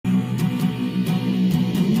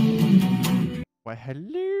Why, hello,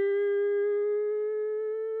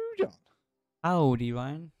 John. Howdy,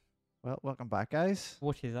 Ryan. Well, welcome back, guys.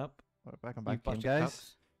 What is up, Welcome you back, game guys.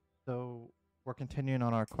 buttercups? So we're continuing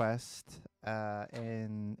on our quest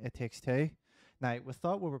in It Takes Two. Now we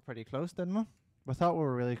thought we were pretty close, didn't we? We thought we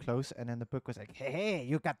were really close, and then the book was like, "Hey,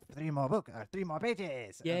 you got three more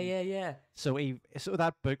pages." Yeah. So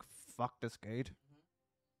that book fucked us good.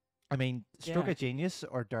 I mean, stroke Yeah. of genius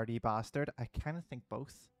or dirty bastard. I kind of think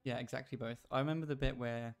both. Yeah, exactly both. I remember the bit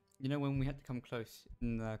where, when we had to come close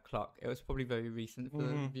in the clock. It was probably very recent for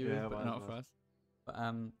the Mhm. viewers, Yeah, it but was, not it for was. us.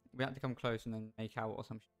 But we had to come close and then make out or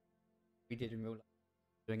something. We did in real life,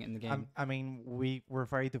 doing it in the game. I mean, we were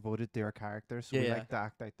very devoted to our characters, so we Yeah. like to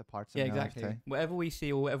act out the parts. Yeah, in real life exactly. too. Whatever we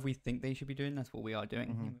see or whatever we think they should be doing, that's what we are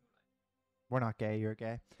doing. Mhm. We're not gay. You're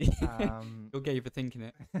gay. You're gay for thinking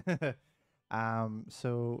it.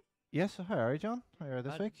 So yes. So how are you, John? How are you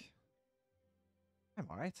this Bad. week? I'm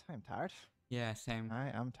alright. I'm tired. Yeah, same. I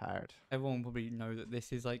am tired. Everyone will probably know that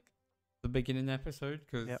this is like the beginning episode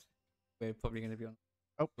because Yep. we're probably going to be on.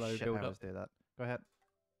 Oh Slow shit! I build always up. do that. Go ahead.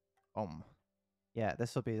 Yeah,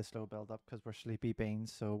 this will be the slow build up because we're sleepy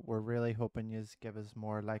beans. So we're really hoping you give us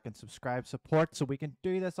more like and subscribe support so we can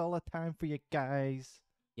do this all the time for you guys.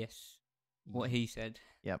 Yes, what he said.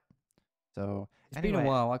 So It's been anyway, a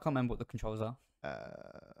while. I can't remember what the controls are.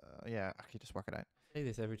 yeah, I could just work it out. I say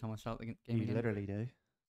this every time I start the game You again. literally do.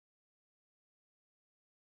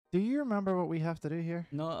 Do you remember what we have to do here?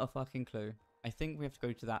 Not a fucking clue. I think we have to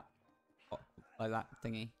go to that, like that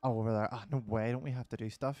thingy. Oh, over there. Ah, no way. Don't we have to do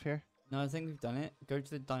stuff here? No, I think we've done it. Go to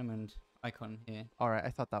the diamond icon here. All right. I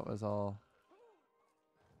thought that was all.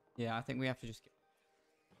 Yeah, I think we have to just.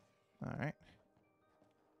 All right.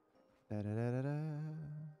 Da da da da da.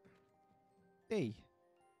 D.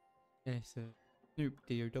 Yes, Snoop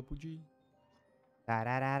Double G. Da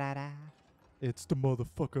da da da da. It's the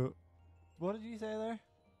motherfucker. What did you say there?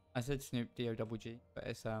 I said Snoop Double G, but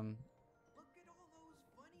it's Da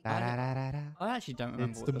da da da da. I actually don't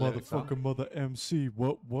remember It's what the the lyrics are. motherfucker mother MC.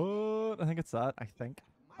 What? I think it's that. I think.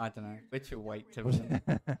 I don't know. We should wait till.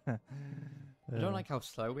 I don't like how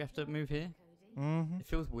slow we have to move here. Mm-hmm. It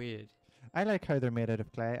feels weird. I like how they're made out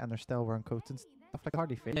of clay and they're still wearing coats and stuff like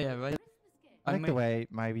hardly fit. Yeah, right. I like the way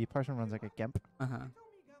my wee person runs like a gimp. Uh huh.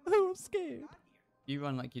 Oh, I'm scared. You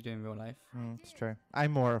run like you do in real life. It's true.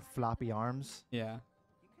 I'm more floppy arms Yeah.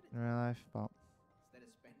 in real life, but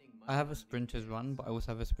I have a sprinter's run, but I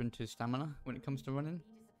also have a sprinter's stamina when it comes to running.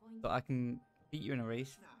 So I can beat you in a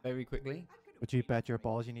race very quickly. would you bet your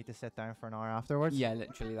balls you need to sit down for an hour afterwards? Yeah,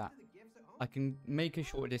 literally that. I can make a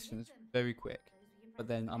short distance very quick, but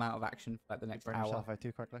then I'm out of action for like the next Burn hour. yourself out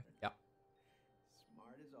too quickly.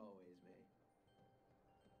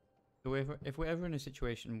 So if we're ever in a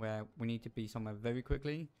situation where we need to be somewhere very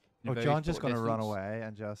quickly, in a Oh, very John's just short gonna run distance, away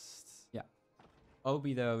and just. I'll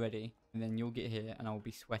be there already, and then you'll get here, and I'll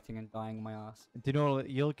be sweating and dying on my ass. Do you know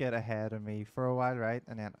you'll get ahead of me for a while, right?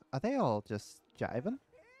 And then are they all just jiving?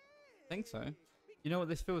 I think so. You know what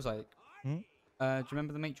this feels like? Hmm? Do you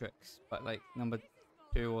remember The Matrix? But like number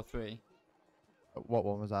 2 or 3, What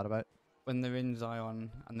one was that about? when they're in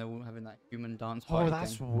Zion and they're all having that human dance Oh, party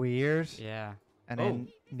that's thing. weird. Yeah. And Oh. then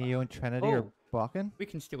Neo and Trinity are Oh. bucking. We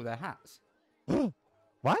can steal their hats.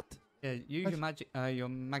 What? Yeah, use What? your your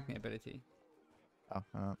magnet ability.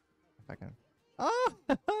 Oh, if I can. Oh,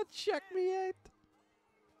 check me out.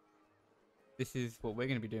 This is what we're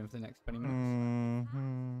going to be doing for the next 20 minutes.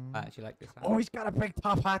 Mm-hmm. I actually like this hat. Oh, he's got a big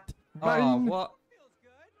top hat. Oh, Bang! what?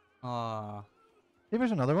 Ah,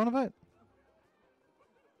 There's another one about.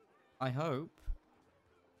 I hope.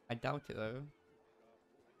 I doubt it though.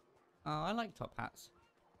 Oh, I like top hats.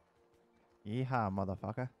 Yeehaw,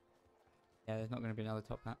 motherfucker. Yeah, there's not going to be another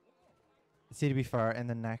top hat. See, to be fair, in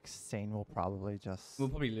the next scene, we'll probably just. We'll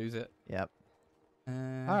probably lose it. Yep. Uh,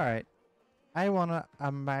 All right. I want a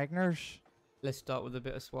Magners. Let's start with a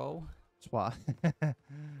bit of swole. Swat.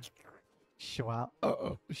 Schwal.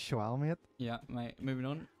 Schwal, mate. Yeah, mate. Moving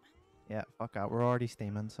on. Yeah, fuck out. We're already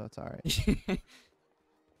steaming, so it's alright.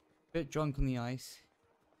 Bit drunk on the ice.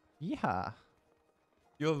 Yeah.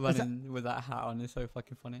 You're Is that- running with that hat on. It's so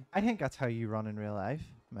fucking funny. I think that's how you run in real life,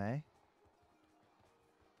 May.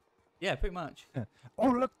 Yeah, pretty much. Oh,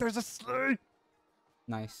 look, there's a sleigh.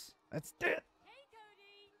 Nice. Let's do it. Hey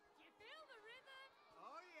Cody, you feel the rhythm?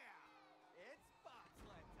 Oh yeah, it's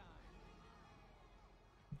bobsled time.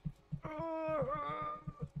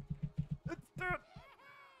 Let's do it.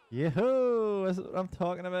 Yahoo! That's what I'm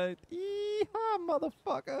talking about. Yeehaw,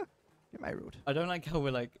 motherfucker. Get my road. I don't like how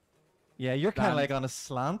we're like, Yeah, you're kind of Slant. like on a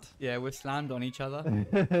slant. yeah, we're slammed on each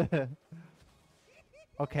other.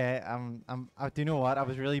 Okay, do you know what? I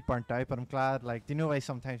was really burnt out, but I'm glad. Like, do you know why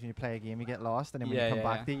sometimes when you play a game you get lost, and then when Yeah, you come yeah,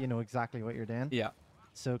 back yeah. to it, you know exactly what you're doing. Yeah.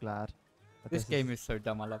 So glad. But This game is so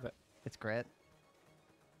dumb. I love it. it's great.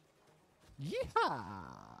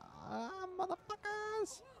 Yeehaw,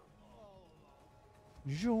 motherfuckers!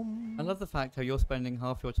 Zoom. I love the fact how you're spending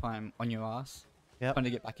half your time on your ass Yep. trying to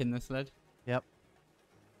get back in the sled. Yep.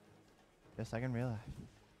 Just like in real life.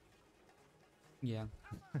 Yeah.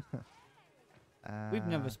 We've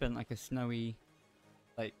never Uh, spent like a snowy,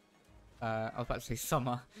 like, I was about to say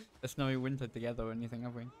summer, a snowy winter together or anything,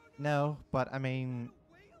 have we? No, but I mean,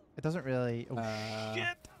 it doesn't really. Oh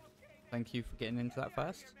shit! Thank you for getting into that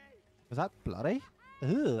first. Was that bloody?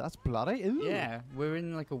 Ooh, that's bloody. Ooh. Yeah, we're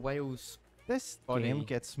in like a Wales. This Body. game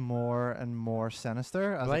gets more and more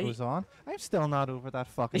sinister as Right? it goes on. I'm still not over that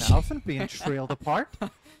fucking elephant being trailed apart.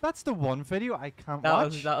 That's the one video I can't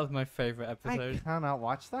watch. That was my favorite I episode. cannot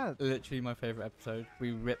watch that. Literally my favorite episode.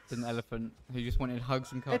 We ripped an elephant who just wanted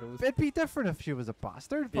hugs and cuddles. It'd be different if she was a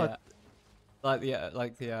bastard, but Yeah.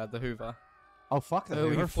 Like the Hoover. oh fuck the Oh,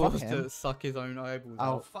 he Hoover, fuck forced him. to suck his own eyeballs Oh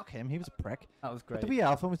out. fuck him, he was a prick. That was But great. the wee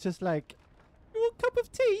elephant was just like, "You want a cup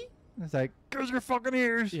of tea?" And it's like, "Cause your fucking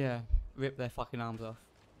ears." Yeah, rip their fucking arms off.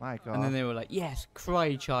 My God. And then they were like, "Yes,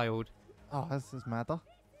 cry, child." Oh, this is mad though.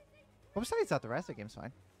 But besides that, the rest of the game's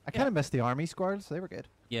fine. I Yeah. kind of missed the army squads. They were good.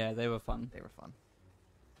 Yeah, they were fun. They were fun.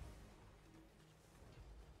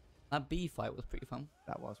 That bee fight was pretty fun.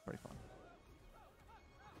 That was pretty fun.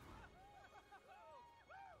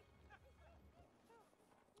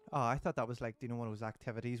 Oh, I thought that was like, do you know one of those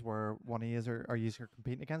activities where one of you or you are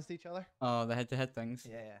competing against each other? Oh, the head-to-head things.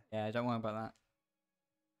 Yeah. Yeah, don't worry about that.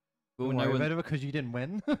 We'll Don't know worry when. about it because you didn't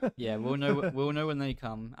win. Yeah, we'll know. We'll know when they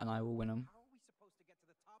come, and I will win them.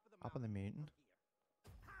 Up on the mountain.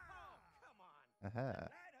 Oh, come on. Uh-huh.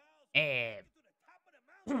 Lighthouse to the top of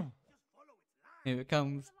the mountain. Just follow its line. Here it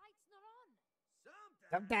comes.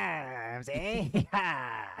 The light's not on. Sometimes.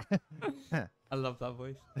 Sometimes, eh? I love that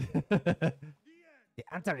voice. The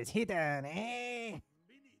answer is hidden, eh?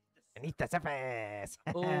 Beneath the surface.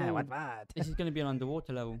 Oh. What? This is gonna be an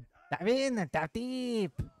underwater level. Dive in and dive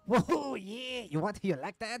deep. Whoa, yeah. You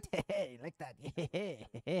like that? You like that?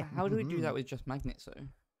 Yeah. How do we do that with just magnets though?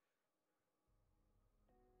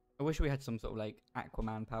 I wish we had some sort of like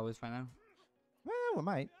Aquaman powers right now. Well, we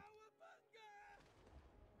might.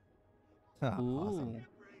 Oh, awesome. Ooh.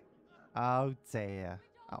 Oh, dear.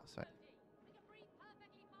 Oh, sorry.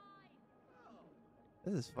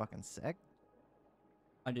 This is fucking sick.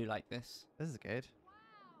 I do like this. This is good.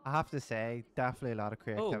 I have to say, definitely a lot of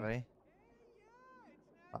creativity.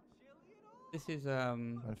 This is A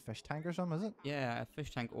fish tank or something, is it? yeah, a fish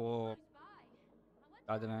tank or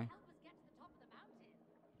I don't know,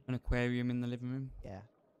 an aquarium in the living room. Yeah.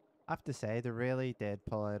 I have to say, they really did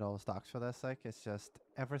pull out all the stocks for this. Like, it's just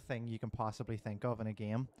everything you can possibly think of in a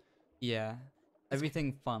game. Yeah,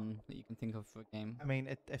 everything fun that you can think of for a game. I mean,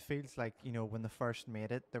 it feels like, you know, when they first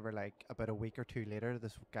made it, they were like, about a week or two later,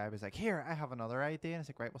 this guy was like, here, I have another idea. And it's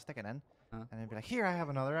like, right, we'll stick it in. Huh. And then be like, here, I have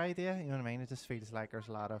another idea. You know what I mean? It just feels like there's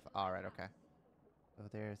a lot of, all right, okay. So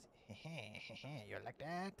there's, you like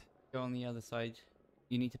that? Go on the other side.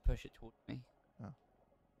 You need to push it towards me.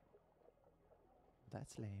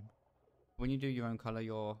 That's lame. When you do your own color,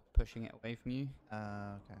 you're pushing it away from you.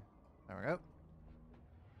 Okay. There we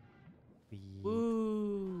go.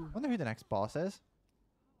 Ooh. Wonder who the next boss is.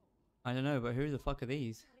 I don't know, but who the fuck are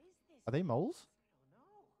these? Are they moles?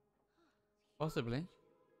 Possibly.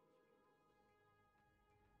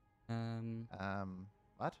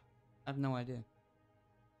 What? I have no idea.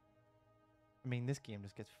 I mean, this game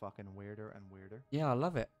just gets fucking weirder and weirder. Yeah, I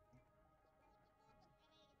love it.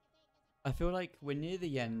 I feel like we're near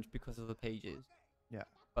the end because of the pages. Yeah.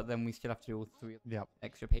 But then we still have to do all 3 Yep.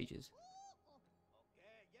 extra pages.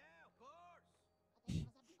 Okay, yeah,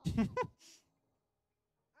 of course.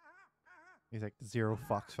 He's like, zero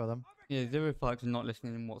fucks for them. Yeah, Zero Fox is not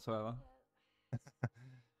listening whatsoever.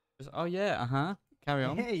 Just, oh yeah, uh-huh. Carry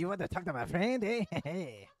on. Hey, you want to talk to my friend, eh?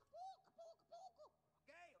 Hey.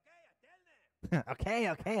 Okay,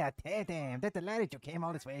 I tell them. Okay, I tell them. They're delighted you came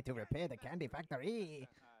all this way to repair the candy factory.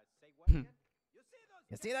 Say what again?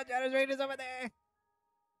 You see those generators over there?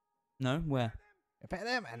 No, where? Repair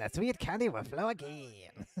them, and the sweet candy will flow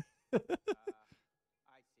again. I see. Okay.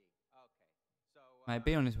 So. Right,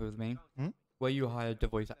 be honest with me. Hmm? Were you hired to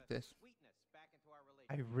voice act this? Sweetness back into our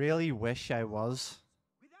I relationship. really wish I was.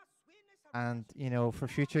 Without sweetness, I'm And, you know, for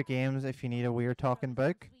future games, if you need a weird talking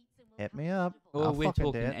book, hit me up. Or I'll we're fucking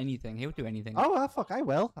do talking it. anything. He'll do anything. Oh, well, fuck, I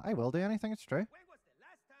will. I will do anything, it's true. When was the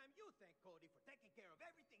last time you thanked Cody for taking care of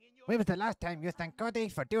everything in your When was the last time you thanked Cody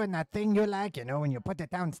for doing that thing you like? You know, when you put it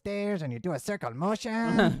downstairs and you do a circle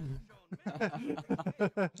motion.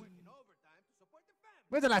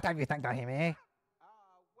 When's the last time you thanked him, eh?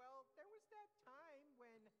 Well, there was that time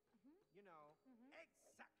when, you know.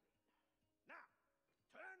 Exactly. Now,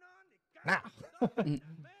 turn on the Now.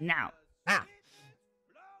 Now. Now.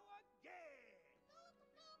 blow again.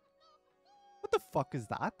 What the fuck is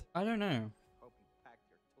that? I don't know. Hope you packed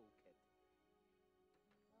your toolkit.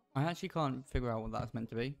 I actually can't figure out what that's meant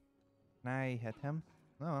to be. Can I hit him?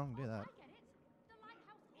 No, I don't do that. I get it. The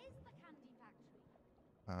lighthouse is the candy factory.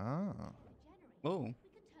 Oh. The Oh, generator,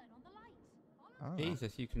 we could turn on the lights. Follow Oh.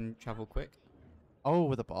 Jesus, you can travel quick. Oh,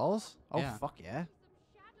 with the balls? Oh, Yeah. fuck yeah. some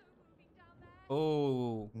shadow moving down there.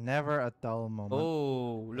 Oh, Never a dull moment.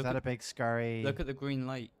 oh, Is look that at, a big scary? look at the green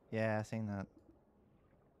light. Yeah, I seen that.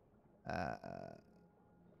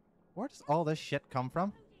 Where does all this shit come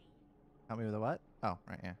from? Help me with the what? Oh,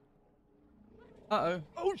 right, yeah. Uh-oh.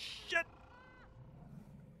 Oh, shit!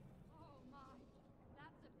 Oh my,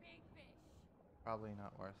 that's a big fish. Probably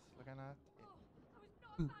not worth looking at. Oh,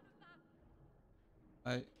 I was not a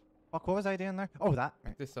fan of that. Fuck, what was I doing there? Oh, that.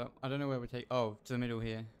 Right. Pick this up. I don't know where we take. Oh, to the middle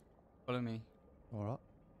here. Follow me. Alright.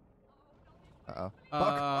 Oh, Uh-oh.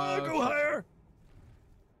 Uh, Fuck! Go higher!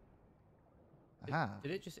 Did, Aha.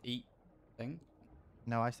 did it just eat thing?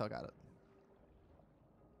 No, I still got it.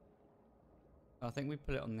 I think we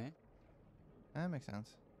put it on there. That makes sense.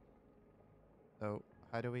 So,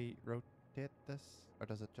 how do we rotate this? Or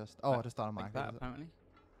does it just... Oh, Like- just Like automatically that, does it? apparently.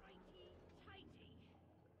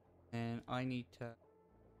 And I need to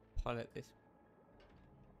pilot this.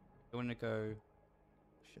 I want to go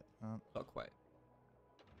Shit. clockwise.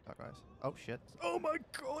 Clockwise. Oh, shit. Oh my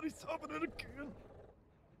god, he's happening again!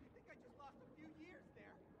 I think I just lost a few years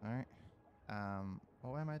there. Alright.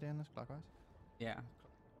 What way am I doing this? Clockwise? Yeah,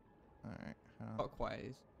 Alright.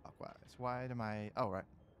 clockwise. Clockwise. Why am I... Oh, right.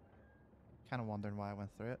 Kind of wondering why I went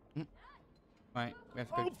through it. Right, we have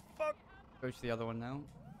to go, fuck! go to the other one now.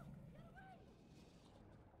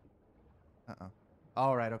 Uh-oh.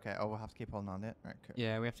 Oh, right, okay. Oh, we'll have to keep holding on to it. Right, cool.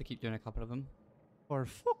 Yeah, we have to keep doing a couple of them. For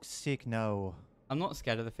fuck's sake, no. I'm not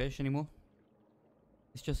scared of the fish anymore.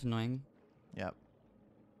 It's just annoying. Yep.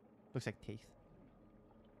 Looks like teeth.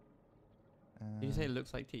 Did you say it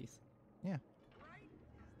looks like teeth? Yeah.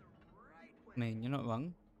 I mean, you're not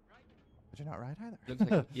wrong. But you're not right either.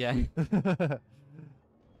 Looks like yeah.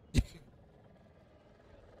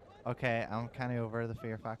 Okay, I'm kind of over the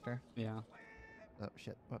fear factor. Yeah. Oh,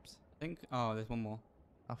 shit. Whoops. I think. Oh, there's one more.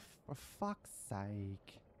 Oh, for fuck's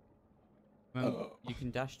sake. Remember, you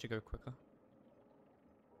can dash to go quicker.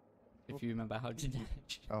 If you remember how to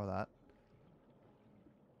dash. Oh, that.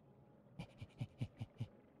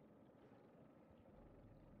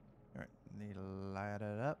 Alright, need to light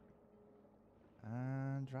it up.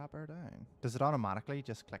 And drop her down. Does it automatically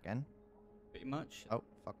just click in? Pretty much. Oh,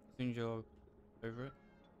 fuck. As soon as you're over it.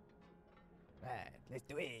 Right, let's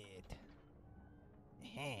do it.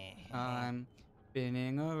 I'm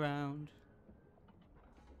spinning around.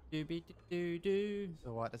 Dooby doo doo.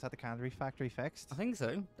 So what, is that the candy factory fixed? I think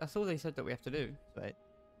so. That's all they said that we have to do. Right.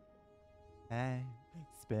 I'm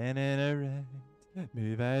spinning around,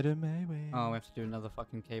 move out of my way. Oh, we have to do another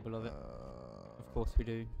fucking cable of it. Of course we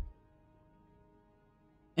do.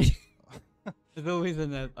 There's always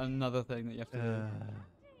another thing that you have to do.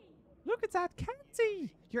 Look, it's that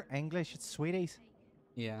Candy. You're English, it's sweeties.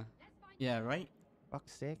 Yeah. Yeah, right?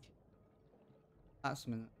 Fuck's sake. That's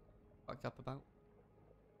something fucked up about.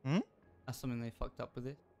 Hmm? That's something they fucked up with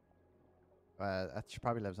it. She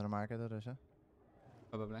probably lives in America, though, does she?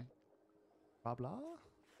 Probably. Blah blah.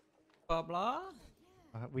 Blah blah.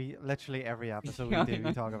 We literally every episode Yeah, we I do, know.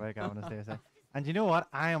 we talk about Governor Stacey. And you know what?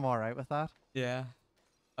 I am alright with that. Yeah.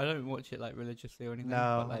 I don't watch it like religiously or anything.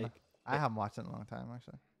 No, But no. like I it- haven't watched it in a long time,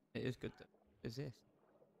 actually. it is good to exist.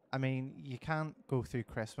 I mean, you can't go through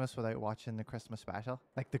Christmas without watching the Christmas special.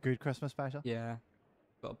 Like the good Christmas special. Yeah.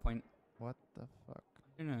 Got a point. What the fuck?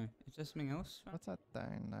 I don't know. Is there something else? What's that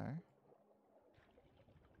down there?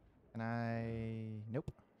 Can I...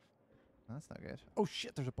 Nope. That's not good. Oh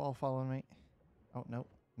shit, there's a ball following me. Oh, no.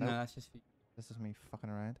 No, Nope. that's just This is me fucking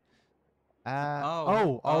around.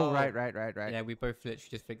 Oh, right. Right. yeah. We both literally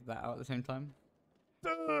just figured that out at the same time.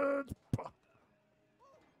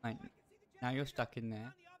 Right. Now you're stuck in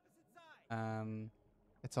there.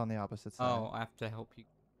 It's on the opposite side. Oh, I have to help you.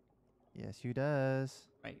 Yes, you does.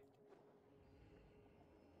 Right.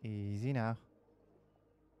 Easy now.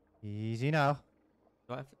 Easy now.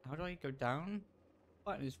 Do I have to, how do I go down?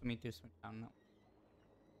 Button is for me to swim down. No.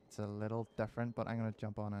 It's a little different, but I'm gonna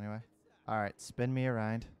jump on anyway. Alright, spin me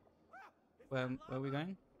around. Where are we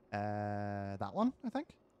going? That one, I think.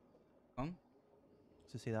 On.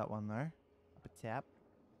 So see that one there? Up a tap.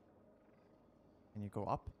 Can you go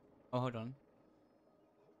up? Oh, hold on.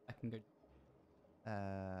 I can go. I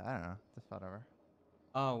don't know. Just whatever.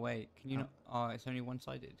 Oh wait, can you Oh. not? Oh, it's only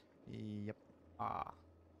one-sided. Yep. Ah.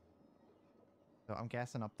 So I'm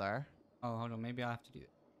guessing up there. Oh, hold on. Maybe I have to do it.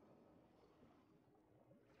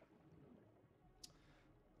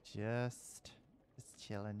 Just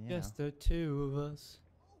chilling, you Just the two of us.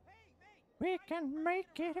 know. We can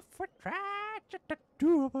make it if we try. Just the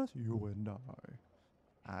two of us, you and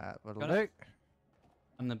I. What'll Got do? it.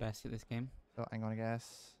 I'm the best at this game. So I'm gonna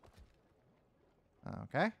guess.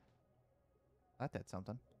 Okay. That did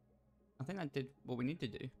something. I think I did what we need to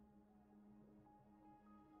do.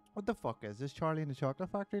 What the fuck is this? Charlie and the Chocolate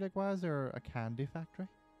Factory? Like, why is there a candy factory?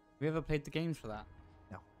 Have you ever played the games for that?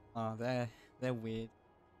 No. Oh, they're weird.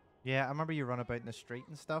 Yeah, I remember you run about in the street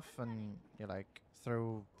and stuff, and you like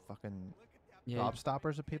throw fucking Yeah.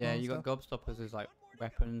 gobstoppers at people. Yeah, and you got stuff. gobstoppers as like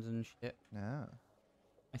weapons and shit. Yeah,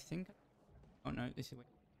 I think. Oh no, this is.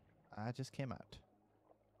 I just came out.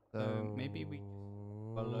 So maybe we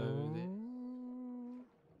follow this.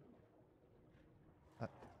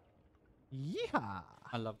 Yeehaw!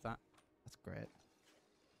 I love that. That's great.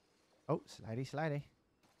 Oh, slidey, slidey.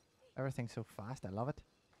 Everything's so fast. I love it.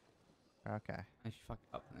 Okay. I should fuck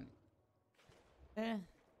it up and then. Yeah.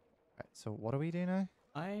 Right. So what do we do now?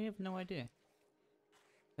 I have no idea.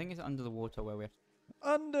 I think it's under the water where we have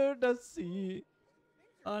Under the sea.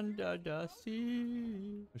 under the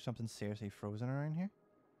sea. There's something seriously frozen around here.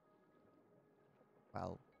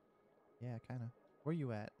 Well, yeah, kind of. Where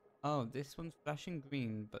you at? Oh, this one's flashing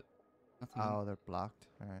green, but nothing. Oh, they're blocked.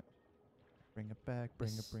 All right. Bring it back.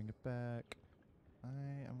 Bring This- it. Bring it back.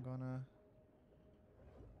 I am gonna.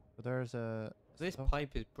 So there's a. This so-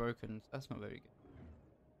 pipe is broken. So that's not very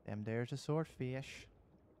good. There's a swordfish.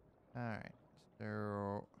 All right.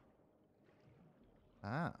 So.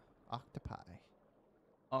 Ah, octopi.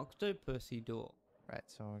 Octopussy door. Right.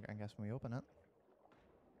 So I guess when we open it.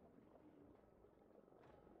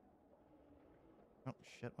 Oh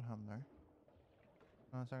shit! What happened there?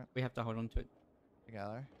 Hold on a second. We have to hold on to it.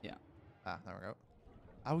 Together. Yeah. Ah, there we go.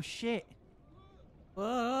 Oh shit!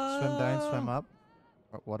 Whoa! Swim down, swim up.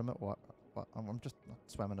 What am I? What? I'm just not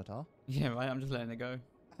swimming at all. Yeah, right. I'm just letting it go.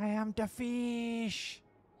 I am the fish.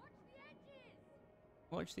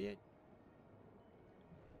 Watch the edge.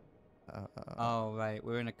 Uh, Oh right,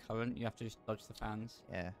 we're in a current. You have to just dodge the fans.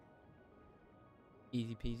 Yeah.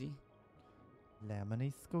 Easy peasy.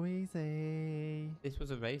 Lemony squeezy. This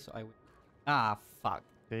was a race. I would. Ah fuck.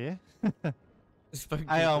 Do you? Spoke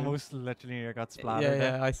I too soon. almost literally got splattered. Yeah,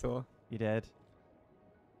 there. yeah, I saw. You did.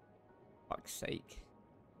 Fuck's sake.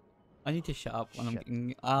 I need to shut up when I'm Shit.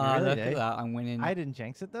 getting. Ah, really look do. at that. I'm winning. I didn't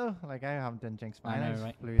jinx it though. Like I haven't done jinx I mine. know, just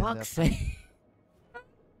right? flew into Fuck's the- sake.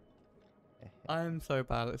 I'm so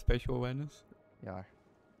bad at spatial awareness. You are.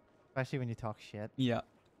 Especially when you talk shit. Yeah.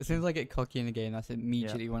 As soon as I get cocky in a game, that's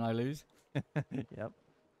immediately when I lose. Yep.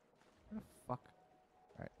 Oh, fuck.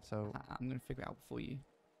 Right. So I'm gonna figure it out for you.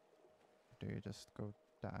 do you just go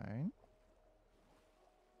down?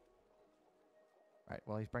 Right.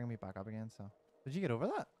 Well, he's bringing me back up again. So did you get over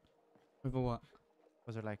that? Over what?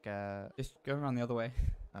 Was there like Just go around the other way.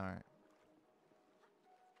 All right.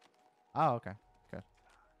 Oh, okay. Good.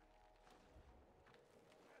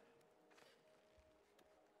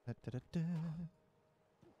 Da-da-da-da.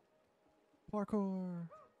 Parkour.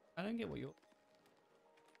 I don't get what you're.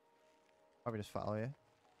 Probably just follow you.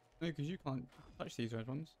 No, because you can't touch these red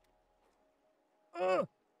ones. You're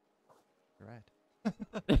right.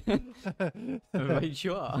 Right,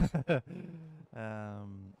 you are.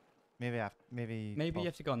 Maybe maybe. Maybe you off-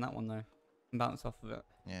 have to go on that one though, and bounce off of it.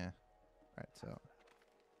 Yeah. Right. So.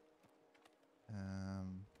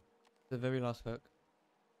 The very last hook.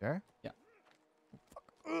 There. Yeah. Fuck.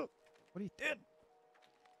 What are you doing?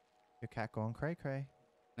 Your cat going cray cray.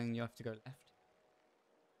 Then you have to go left.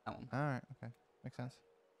 That one. All right. Okay. Makes sense.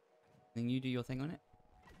 Then you do your thing on it.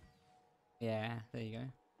 Yeah, there you go.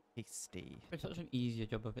 Tasty. You did such an easier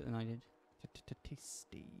job of it than I did.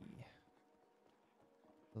 Tasty.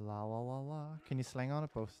 La la la la. Can you sling on it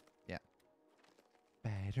both? Yeah.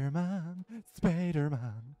 Spider-Man.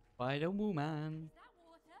 Spider-Man. Spider Woman.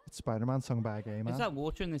 It's Spider-Man sung by a gay man. Is that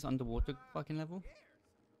water in this underwater fucking level?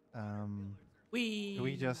 Do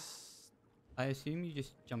we just... I assume you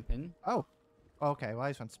just jump in. Oh. Okay, well I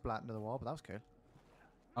just went splat into the wall, but that was cool.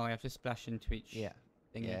 Oh, I have to splash into each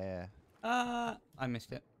thing. Yeah. Ah, I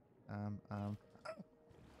missed it. I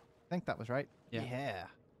think that was right. Yeah. Yeah.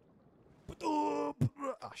 Oh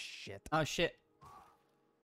shit. Oh shit.